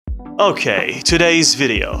Okay, today's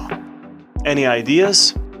video. Any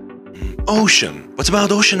ideas? Ocean. What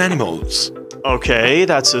about ocean animals? Okay,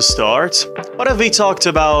 that's a start. What have we talked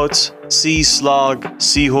about? Sea slug,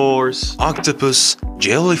 seahorse... Octopus,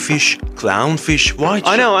 jellyfish, clownfish, white...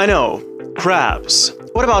 I know. Crabs.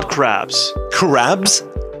 What about crabs? Crabs?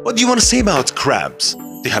 What do you want to say about crabs?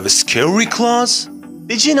 They have scary claws?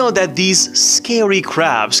 Did you know that these scary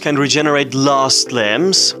crabs can regenerate lost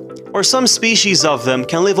limbs? Or some species of them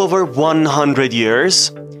can live over 100 years?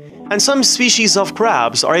 And some species of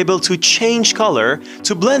crabs are able to change color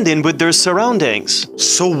to blend in with their surroundings.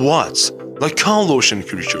 So what? Like all ocean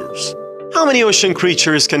creatures. How many ocean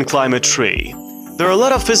creatures can climb a tree? There are a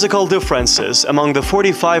lot of physical differences among the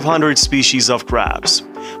 4,500 species of crabs.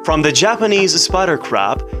 From the Japanese spider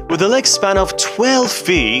crab with a leg span of 12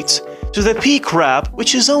 feet to the pea crab,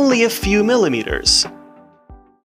 which is only a few millimeters.